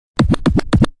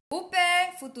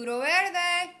UPE, futuro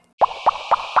verde.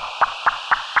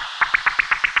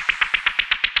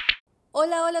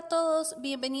 Hola a todos,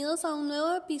 bienvenidos a un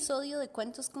nuevo episodio de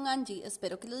Cuentos con Angie,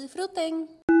 espero que lo disfruten.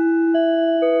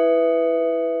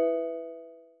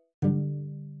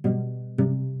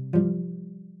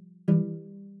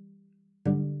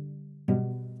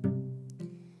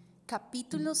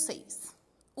 Capítulo 6.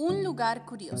 Un lugar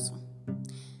curioso.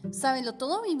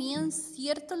 Sabelotodo vivía en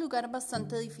cierto lugar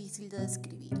bastante difícil de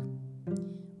describir,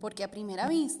 porque a primera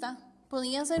vista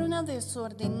podía ser una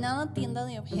desordenada tienda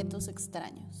de objetos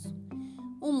extraños,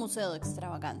 un museo de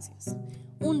extravagancias,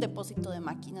 un depósito de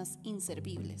máquinas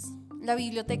inservibles, la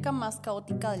biblioteca más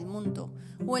caótica del mundo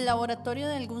o el laboratorio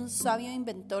de algún sabio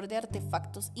inventor de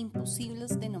artefactos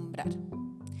imposibles de nombrar.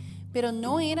 Pero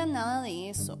no era nada de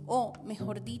eso, o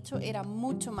mejor dicho, era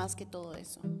mucho más que todo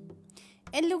eso.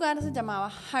 El lugar se llamaba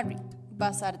Harry,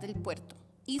 Bazar del Puerto,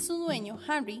 y su dueño,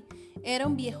 Harry, era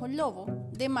un viejo lobo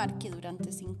de mar que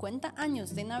durante 50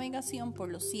 años de navegación por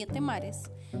los 7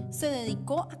 mares se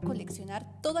dedicó a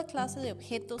coleccionar toda clase de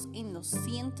objetos en los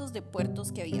cientos de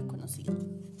puertos que había conocido.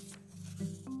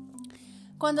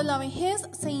 Cuando la vejez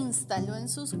se instaló en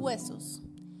sus huesos,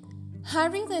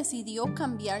 Harry decidió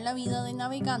cambiar la vida de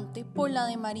navegante por la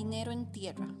de marinero en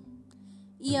tierra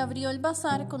y abrió el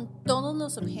bazar con todos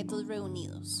los objetos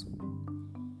reunidos.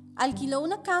 Alquiló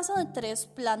una casa de 3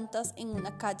 plantas en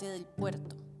una calle del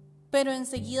puerto, pero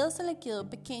enseguida se le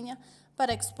quedó pequeña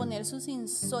para exponer sus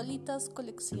insólitas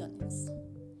colecciones.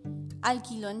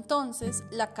 Alquiló entonces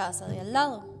la casa de al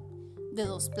lado, de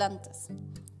 2 plantas,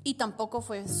 y tampoco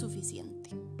fue suficiente.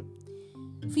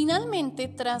 Finalmente,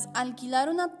 tras alquilar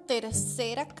una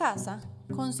tercera casa,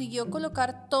 consiguió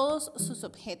colocar todos sus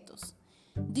objetos,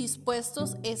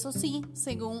 dispuestos, eso sí,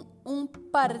 según un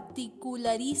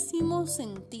particularísimo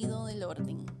sentido del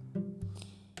orden.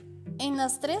 En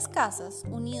las 3 casas,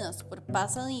 unidas por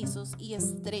pasadizos y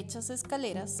estrechas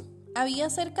escaleras, había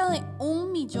cerca de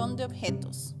 1.000.000 de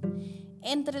objetos,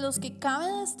 entre los que cabe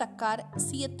destacar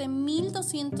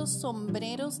 7.200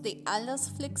 sombreros de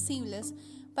alas flexibles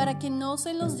para que no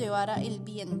se los llevara el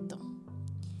viento,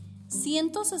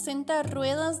 160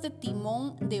 ruedas de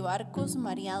timón de barcos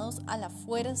mareados a la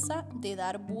fuerza de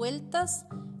dar vueltas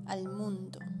al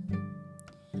mundo,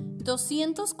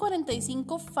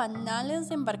 245 fanales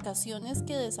de embarcaciones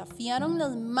que desafiaron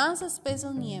las más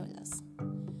espesas nieblas,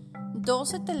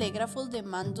 12 telégrafos de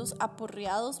mandos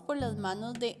aporreados por las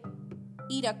manos de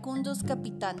iracundos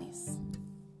capitanes,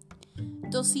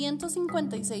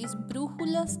 256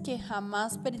 brújulas que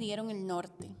jamás perdieron el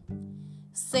norte,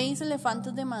 6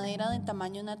 elefantes de madera de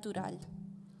tamaño natural,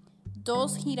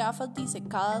 2 jirafas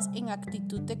disecadas en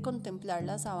actitud de contemplar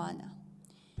la sabana,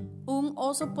 un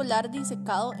oso polar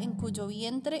disecado en cuyo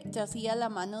vientre yacía la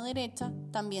mano derecha,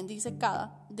 también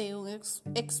disecada, de un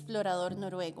explorador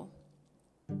noruego,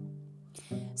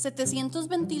 700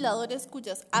 ventiladores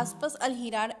cuyas aspas al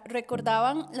girar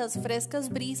recordaban las frescas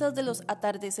brisas de los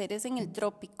atardeceres en el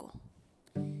trópico,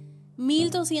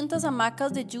 1.200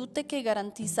 hamacas de yute que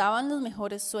garantizaban los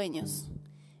mejores sueños,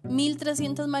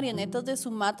 1.300 marionetas de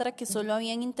Sumatra que solo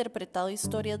habían interpretado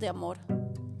historias de amor,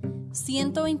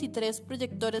 123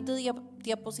 proyectores de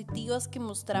diapositivas que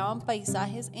mostraban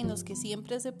paisajes en los que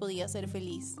siempre se podía ser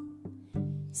feliz,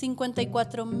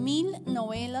 54.000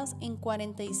 novelas en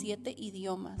 47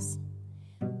 idiomas,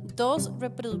 2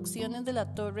 reproducciones de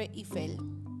la Torre Eiffel.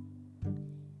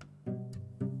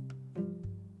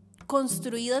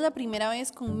 Construida la primera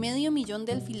vez con 500.000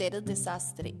 de alfileres de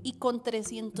sastre y con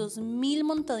 300.000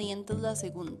 montadientes la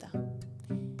segunda.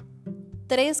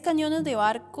 3 cañones de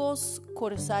barcos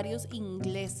corsarios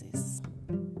ingleses.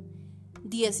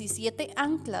 17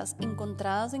 anclas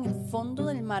encontradas en el fondo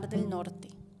del Mar del Norte.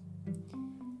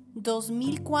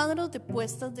 2.000 cuadros de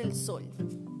puestas del sol,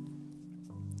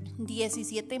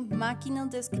 17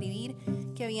 máquinas de escribir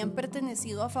que habían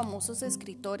pertenecido a famosos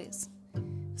escritores,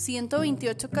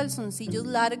 128 calzoncillos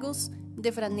largos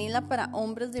de franela para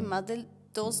hombres de más de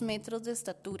 2 metros de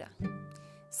estatura,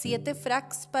 7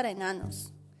 fracs para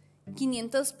enanos,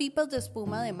 500 pipas de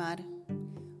espuma de mar,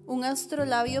 un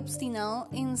astrolabio obstinado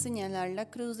en señalar la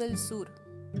Cruz del Sur,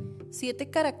 7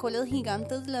 caracoles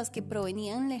gigantes de las que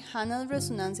provenían lejanas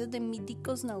resonancias de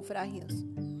míticos naufragios,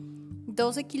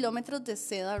 12 kilómetros de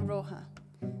seda roja,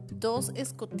 2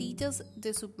 escotillas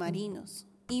de submarinos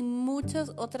y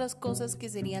muchas otras cosas que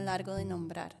sería largo de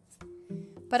nombrar.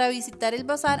 Para visitar el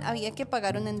bazar había que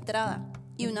pagar una entrada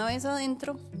y una vez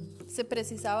adentro se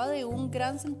precisaba de un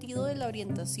gran sentido de la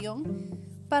orientación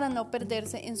para no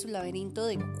perderse en su laberinto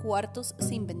de cuartos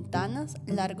sin ventanas,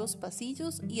 largos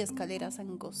pasillos y escaleras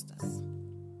angostas.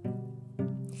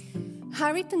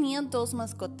 Harry tenía 2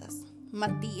 mascotas,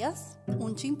 Matías,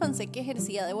 un chimpancé que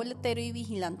ejercía de boletero y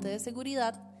vigilante de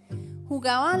seguridad,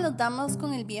 jugaba a las damas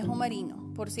con el viejo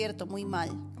marino, por cierto, muy mal.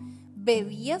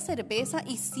 Bebía cerveza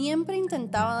y siempre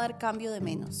intentaba dar cambio de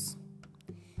menos.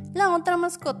 La otra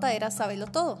mascota era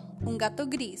Sabelotodo, un gato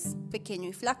gris, pequeño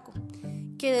y flaco,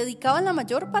 que dedicaba la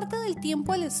mayor parte del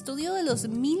tiempo al estudio de los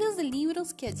miles de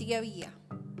libros que allí había.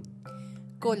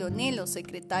 Colonelo,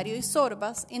 secretario y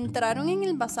Sorbas entraron en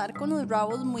el bazar con los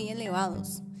rabos muy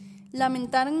elevados.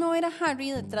 Lamentaron no ver a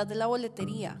Harry detrás de la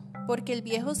boletería, porque el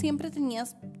viejo siempre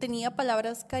tenía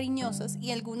palabras cariñosas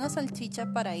y alguna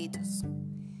salchicha para ellos.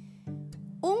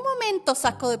 Un momento,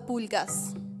 saco de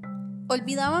pulgas.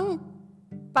 Olvidaban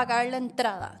pagar la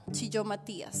entrada, chilló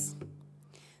Matías.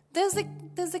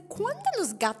 ¿Desde cuándo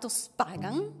los gatos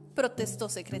pagan?, protestó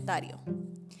secretario.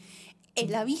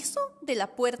 El aviso de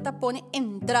la puerta pone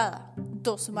entrada,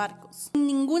 2 marcos. En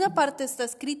ninguna parte está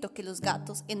escrito que los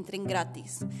gatos entren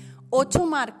gratis. 8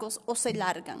 marcos o se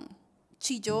largan,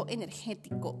 chilló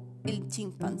energético el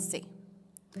chimpancé.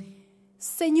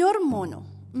 Señor mono,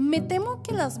 me temo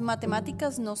que las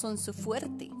matemáticas no son su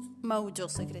fuerte, maulló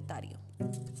secretario.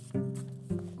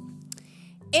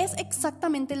 Es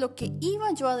exactamente lo que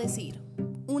iba yo a decir.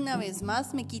 Una vez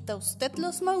más me quita usted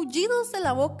los maullidos de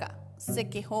la boca, se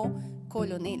quejó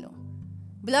Colonelo.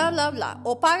 Bla, bla, bla,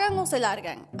 o pagan o se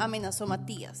largan, amenazó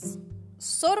Matías.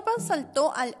 Sorbas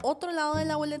saltó al otro lado de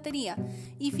la boletería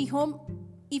y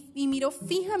miró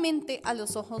fijamente a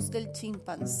los ojos del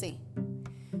chimpancé.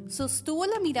 Sostuvo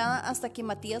la mirada hasta que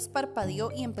Matías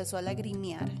parpadeó y empezó a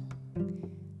lagrimear.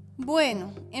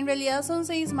 Bueno, en realidad son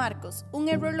 6 marcos, un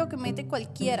error lo que mete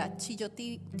cualquiera, chilló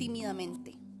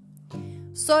tímidamente.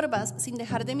 Sorbas, sin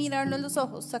dejar de mirarlo a los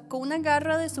ojos, sacó una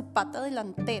garra de su pata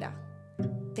delantera.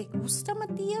 ¿Te gusta,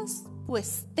 Matías?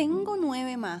 Pues tengo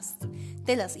 9 más.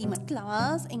 ¿Te las imaginas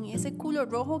clavadas en ese culo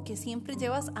rojo que siempre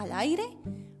llevas al aire?,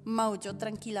 maulló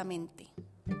tranquilamente.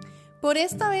 Por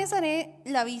esta vez haré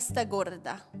la vista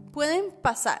gorda. Pueden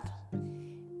pasar,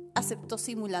 aceptó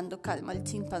simulando calma el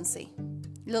chimpancé.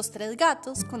 Los 3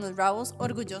 gatos, con los rabos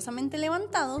orgullosamente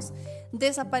levantados,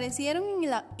 desaparecieron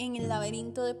en el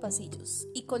laberinto de pasillos.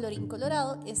 Y colorín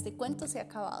colorado, este cuento se ha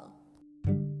acabado.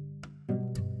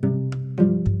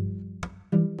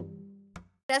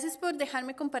 Gracias por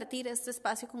dejarme compartir este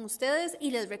espacio con ustedes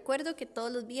y les recuerdo que todos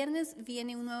los viernes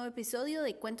viene un nuevo episodio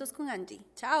de Cuentos con Angie.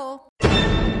 ¡Chao!